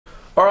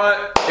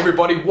Alright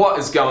everybody, what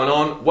is going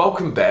on?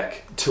 Welcome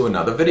back to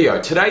another video.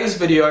 Today's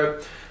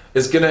video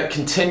is going to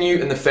continue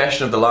in the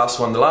fashion of the last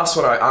one. The last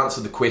one I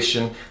answered the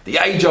question, the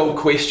age-old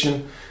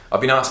question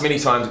I've been asked many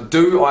times,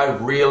 do I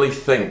really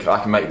think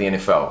I can make the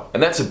NFL?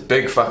 And that's a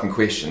big fucking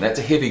question. That's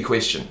a heavy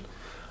question.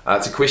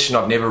 It's a question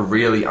I've never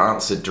really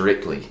answered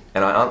directly,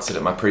 and I answered it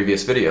in my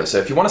previous video. So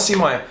if you want to see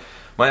my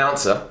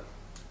answer,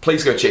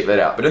 please go check that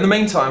out. But in the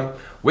meantime,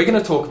 we're going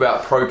to talk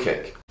about Pro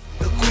Kick.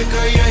 The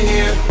quicker you're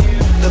here,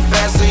 the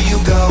faster you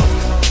go.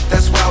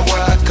 That's why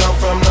where I come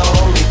from,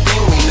 the only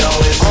thing we know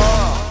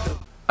is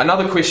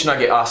Another question I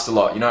get asked a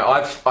lot. You know,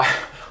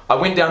 I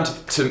went down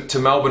to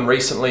Melbourne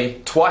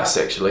recently, twice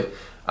actually,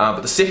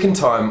 but the second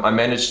time I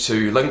managed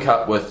to link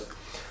up with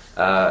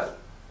an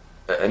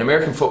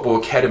American Football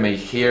Academy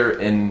here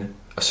in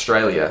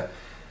Australia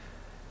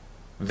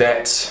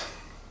that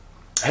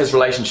has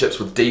relationships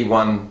with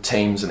D1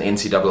 teams and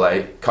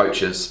NCAA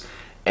coaches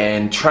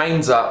and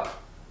trains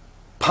up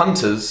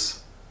punters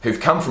who've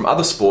come from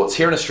other sports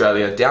here in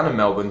Australia, down in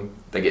Melbourne.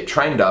 They get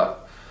trained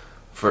up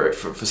for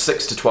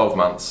 6 to 12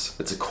 months.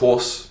 It's a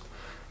course,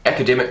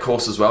 academic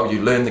course as well.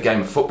 You learn the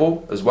game of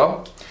football as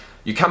well.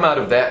 You come out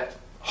of that,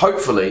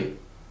 hopefully,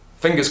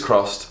 fingers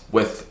crossed,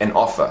 with an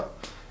offer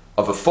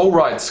of a full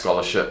ride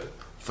scholarship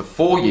for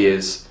 4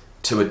 years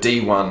to a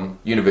D1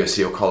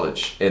 university or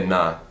college in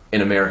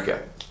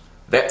America.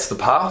 That's the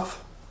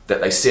path that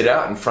they set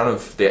out in front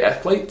of their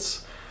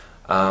athletes.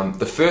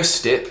 The first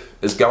step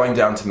is going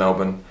down to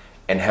Melbourne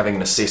and having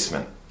an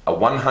assessment, a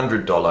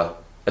 $100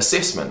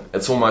 assessment.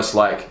 It's almost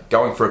like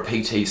going for a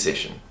PT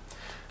session,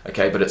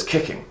 okay, but it's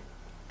kicking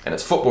and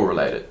it's football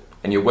related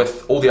and you're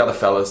with all the other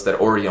fellas that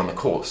are already on the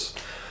course.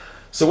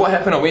 So what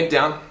happened, I went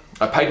down,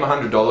 I paid my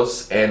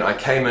 $100 and I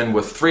came in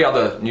with 3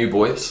 other new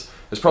boys.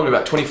 There's probably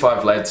about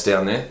 25 lads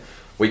down there.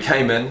 We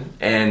came in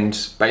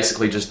and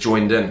basically just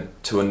joined in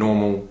to a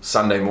normal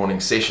Sunday morning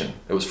session.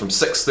 It was from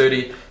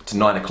 6:30 to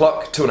 9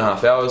 o'clock,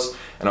 2.5 hours,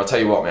 and I'll tell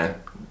you what, man,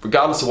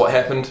 regardless of what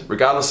happened,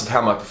 regardless of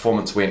how my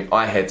performance went,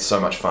 I had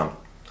so much fun.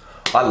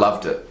 I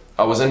loved it.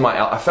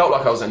 I felt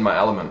like I was in my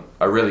element.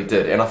 I really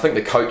did, and I think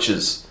the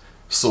coaches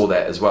saw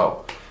that as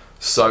well.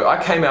 So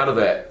I came out of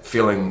that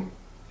feeling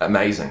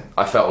amazing.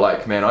 I felt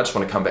like, man, I just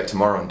want to come back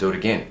tomorrow and do it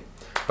again.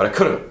 But I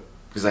couldn't,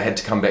 because I had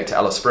to come back to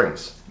Alice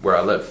Springs, where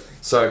I live.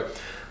 So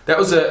that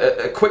was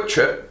a quick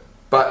trip,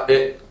 but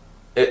it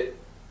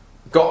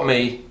got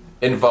me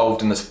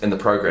involved in the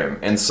program.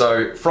 And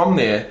so from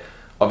there,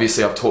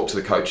 obviously I've talked to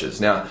the coaches.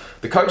 Now,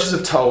 the coaches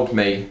have told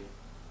me,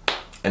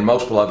 and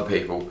multiple other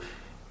people,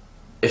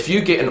 if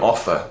you get an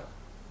offer,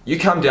 you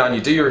come down,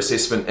 you do your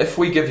assessment, if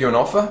we give you an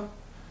offer,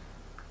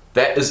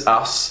 that is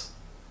us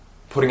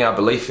putting our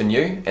belief in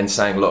you and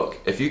saying, look,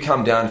 if you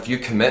come down, if you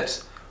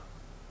commit,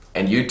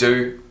 and you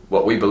do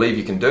what we believe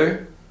you can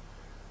do,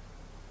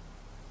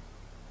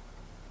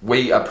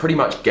 we are pretty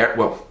much,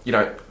 well, you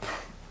know,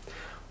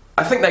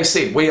 I think they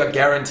said we are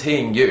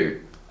guaranteeing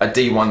you a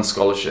D1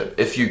 scholarship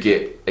if you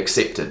get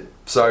accepted.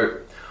 So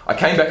I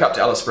came back up to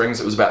Alice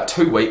Springs. It was about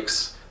 2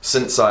 weeks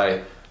since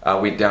I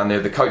went down there.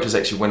 The coaches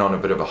actually went on a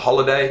bit of a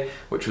holiday,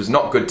 which was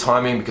not good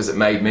timing because it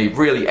made me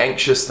really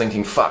anxious,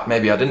 thinking, fuck,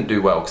 maybe I didn't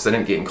do well because they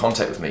didn't get in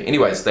contact with me.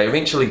 Anyways, they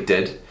eventually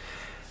did,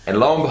 and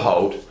lo and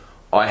behold,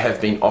 I have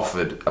been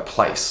offered a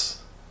place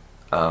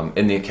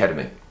in the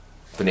academy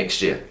for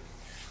next year.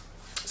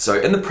 So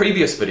in the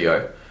previous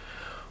video,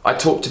 I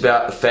talked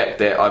about the fact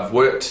that I've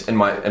worked in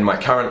my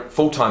current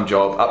full-time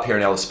job up here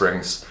in Alice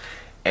Springs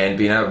and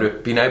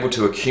been able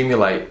to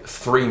accumulate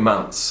 3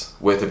 months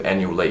worth of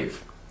annual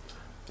leave.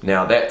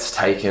 Now that's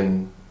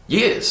taken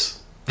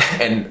years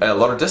and a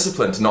lot of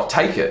discipline to not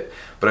take it,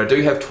 but I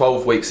do have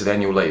 12 weeks of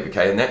annual leave,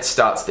 okay, and that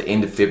starts the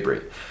end of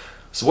February.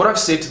 So what I've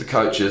said to the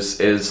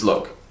coaches is,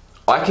 look,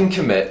 I can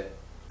commit,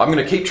 I'm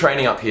going to keep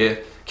training up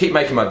here, keep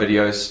making my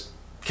videos,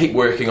 keep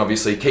working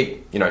obviously,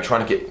 keep, you know,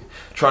 trying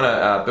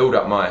to build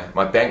up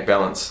my bank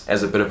balance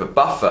as a bit of a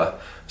buffer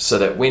so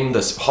that when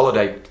this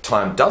holiday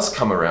time does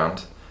come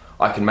around,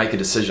 I can make a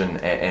decision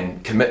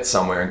and commit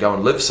somewhere and go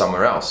and live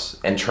somewhere else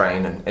and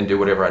train and do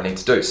whatever I need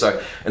to do.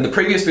 So in the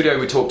previous video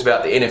we talked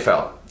about the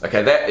NFL.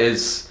 Okay,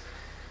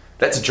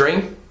 that's a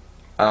dream,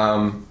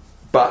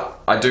 but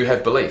I do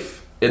have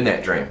belief in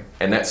that dream,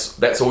 and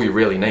that's all you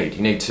really need.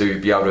 You need to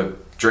be able to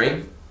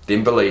dream,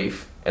 then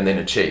believe, and then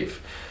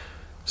achieve.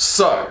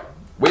 So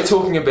we're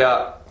talking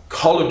about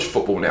college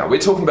football now.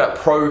 We're talking about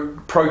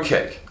Pro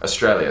Kick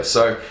Australia.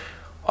 So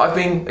I've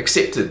been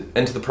accepted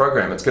into the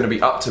program. It's going to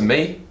be up to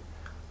me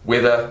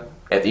whether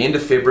at the end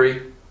of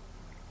February,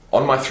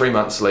 on my 3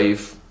 months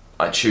leave,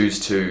 I choose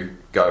to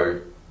go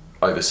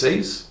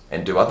overseas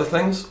and do other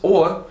things,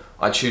 or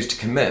I choose to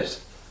commit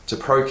to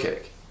Pro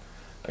Kick.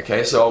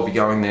 Okay, so I'll be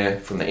going there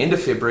from the end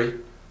of February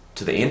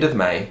to the end of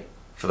May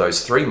for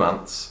those 3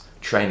 months,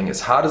 training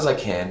as hard as I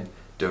can,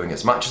 doing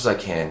as much as I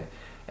can,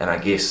 and I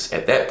guess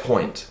at that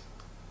point,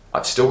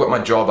 I've still got my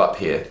job up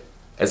here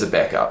as a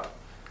backup,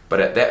 but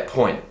at that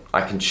point,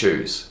 I can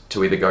choose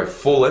to either go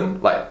full in,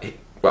 like,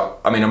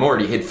 well, I mean, I'm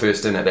already head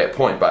first in at that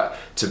point, but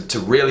to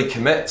really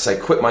commit, say,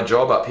 quit my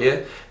job up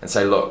here and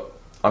say, look,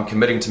 I'm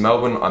committing to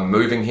Melbourne, I'm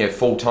moving here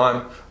full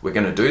time, we're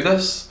going to do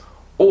this,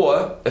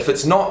 or if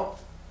it's not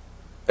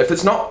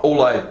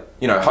all I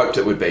hoped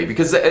it would be,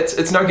 because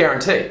it's no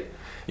guarantee.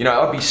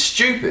 I'd be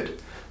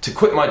stupid to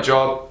quit my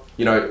job,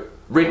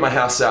 rent my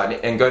house out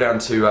and go down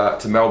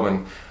to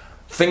Melbourne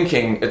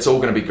thinking it's all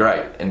going to be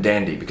great and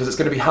dandy, because it's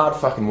going to be hard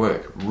fucking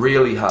work,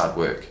 really hard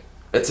work.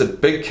 It's a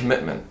big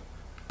commitment,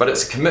 but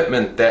it's a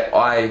commitment that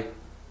I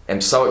am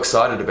so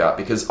excited about,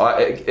 because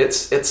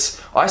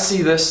I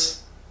see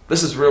this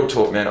is real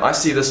talk, man. I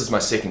see this as my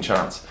second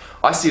chance.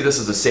 I see this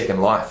as a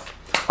second life.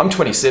 I'm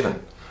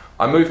 27.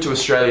 I moved to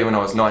Australia when I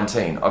was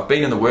 19. I've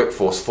been in the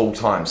workforce full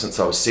time since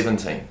I was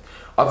 17.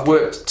 I've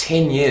worked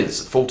 10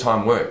 years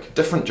full-time work,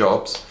 different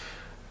jobs.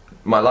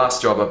 My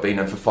last job I've been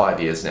in for 5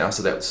 years now,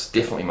 so that's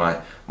definitely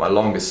my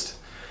longest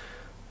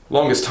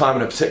time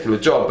in a particular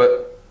job.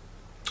 But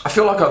I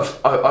feel like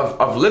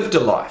I've lived a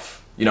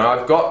life.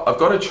 I've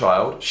got a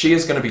child. She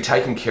is going to be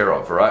taken care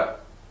of, right?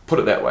 Put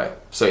it that way.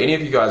 So any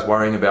of you guys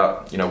worrying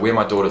about where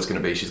my daughter's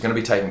going to be, she's going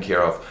to be taken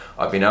care of.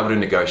 I've been able to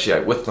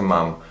negotiate with the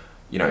mum.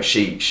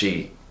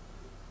 She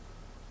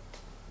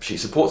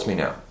supports me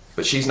now,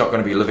 but she's not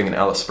going to be living in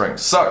Alice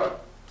Springs. So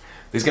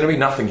there's going to be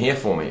nothing here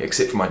for me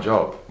except for my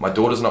job. My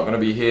daughter's not going to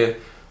be here.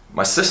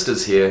 My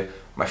sister's here.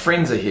 My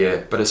friends are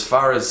here. But as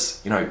far as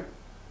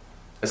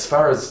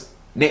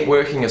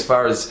networking, as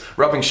far as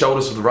rubbing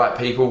shoulders with the right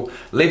people,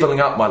 leveling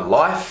up my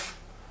life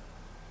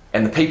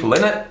and the people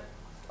in it,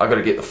 I got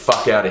to get the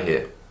fuck out of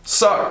here.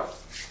 So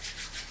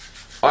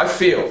I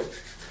feel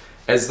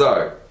as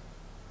though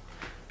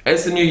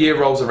as the new year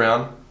rolls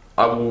around,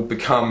 I will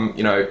become,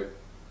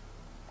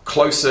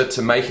 closer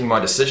to making my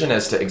decision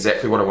as to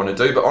exactly what I want to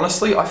do. But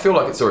honestly, I feel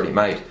like it's already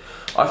made.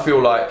 I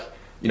feel like,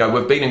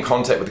 we've been in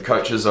contact with the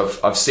coaches.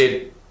 I've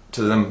said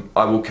to them,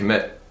 I will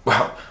commit.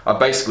 Well, I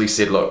basically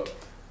said, look,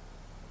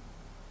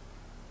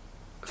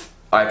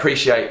 I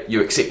appreciate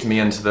you accepting me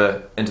into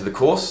the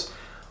course.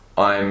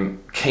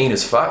 I'm keen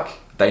as fuck.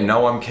 They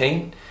know I'm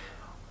keen.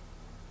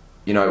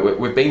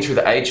 We've been through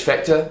the age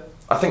factor.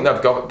 I think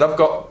they've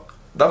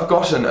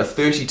gotten a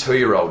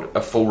 32-year-old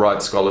a full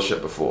ride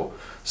scholarship before.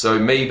 So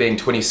me being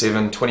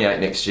 27, 28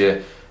 next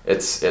year,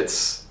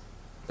 it's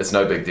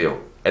no big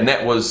deal. And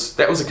that was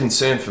a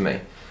concern for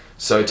me.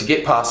 So to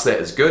get past that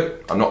is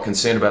good. I'm not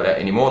concerned about that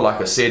anymore.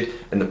 Like I said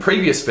in the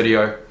previous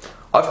video,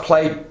 I've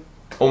played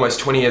almost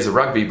 20 years of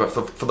rugby, but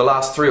for the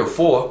last 3 or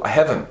 4, I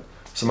haven't.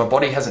 So my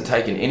body hasn't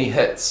taken any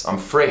hits. I'm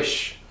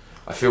fresh.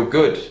 I feel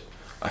good.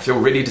 I feel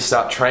ready to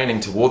start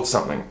training towards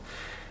something.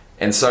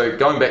 And so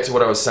going back to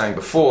what I was saying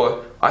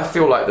before, I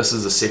feel like this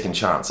is a second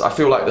chance. I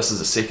feel like this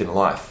is a second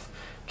life.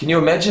 Can you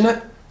imagine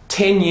it?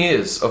 10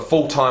 years of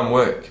full-time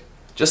work.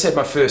 Just had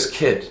my first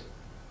kid.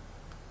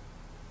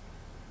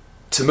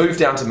 To move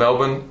down to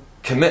Melbourne,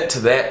 commit to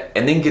that,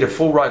 and then get a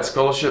full ride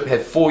scholarship,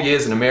 have 4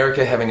 years in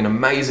America, having an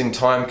amazing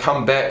time,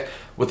 come back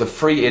with a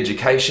free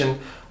education.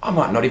 I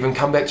might not even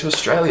come back to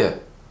Australia.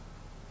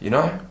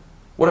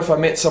 What if I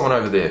met someone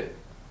over there?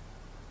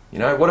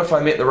 What if I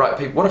met the right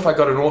people? What if I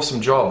got an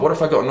awesome job? What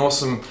if I got an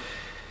awesome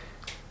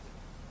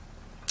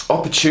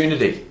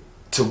opportunity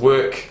to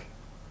work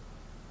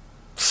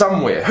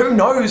somewhere? Who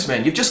knows,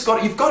 man? You've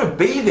got to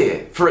be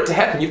there for it to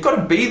happen. You've got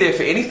to be there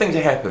for anything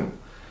to happen.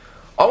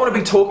 I want to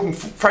be talking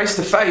face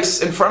to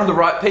face in front of the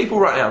right people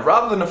right now,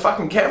 rather than a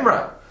fucking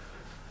camera,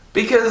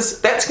 because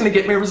that's going to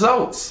get me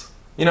results.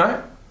 You're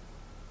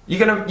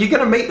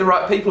gonna meet the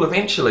right people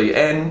eventually,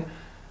 and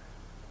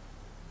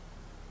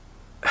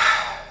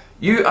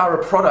you are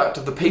a product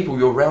of the people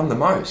you're around the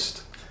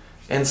most.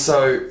 And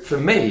so for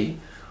me,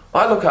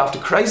 I look after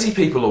crazy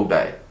people all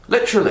day,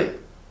 literally.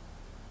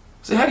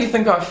 So how do you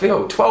think I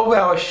feel?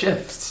 12-hour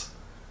shifts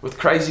with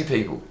crazy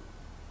people.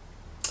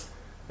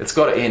 It's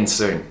got to end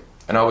soon.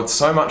 And I would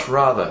so much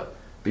rather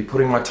be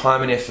putting my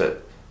time and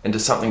effort into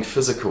something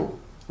physical,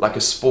 like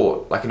a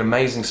sport, like an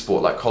amazing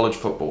sport, like college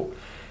football,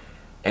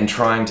 and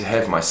trying to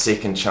have my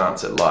second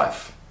chance at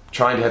life.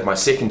 Trying to have my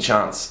second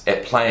chance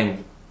at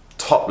playing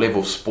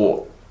top-level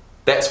sport.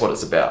 That's what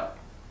it's about.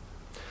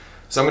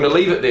 So I'm going to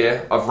leave it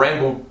there. I've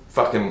rambled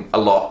fucking a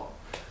lot.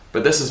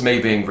 But this is me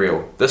being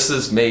real. This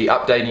is me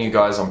updating you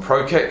guys on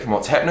Pro Kick and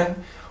what's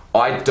happening.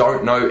 I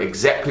don't know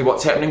exactly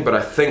what's happening, but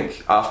I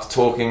think after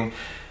talking,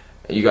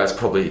 you guys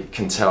probably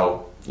can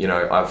tell,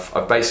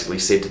 I've basically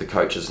said to the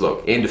coaches,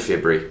 look, end of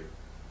February,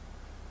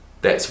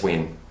 that's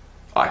when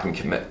I can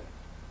commit.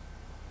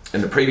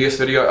 In the previous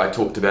video, I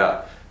talked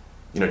about,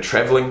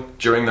 traveling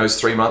during those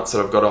 3 months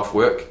that I've got off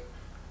work.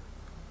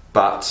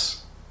 But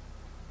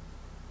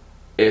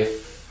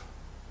if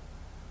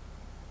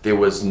I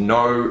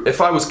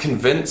was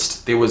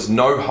convinced there was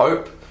no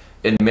hope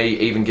in me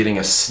even getting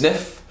a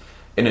sniff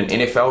in an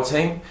NFL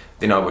team,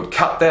 then I would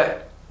cut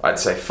that. I'd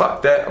say,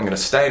 fuck that, I'm going to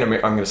stay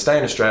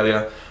in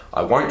Australia,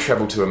 I won't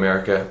travel to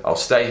America, I'll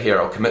stay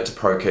here, I'll commit to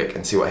Pro Kick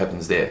and see what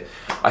happens there.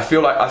 I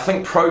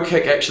think Pro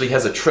Kick actually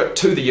has a trip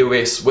to the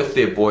US with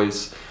their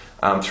boys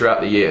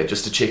throughout the year,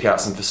 just to check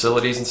out some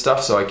facilities and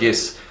stuff, so I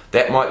guess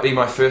that might be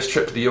my first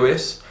trip to the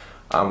US,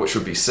 which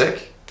would be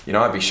sick. you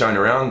know, I'd be shown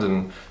around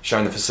and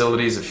shown the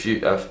facilities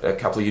of a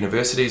couple of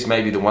universities,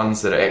 maybe the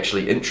ones that are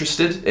actually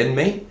interested in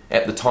me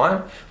at the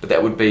time, but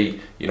that would be,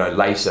 you know,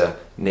 later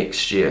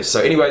next year.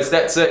 So anyways,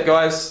 that's it,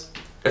 guys.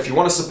 If you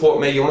want to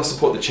support me, you want to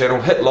support the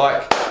channel, hit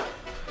like.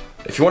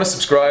 If you want to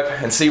subscribe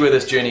and see where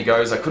this journey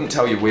goes, I couldn't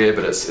tell you where,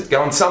 but it's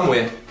going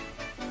somewhere.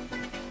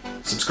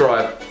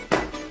 Subscribe,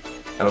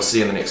 and I'll see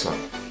you in the next one.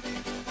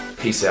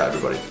 Peace out,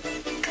 everybody.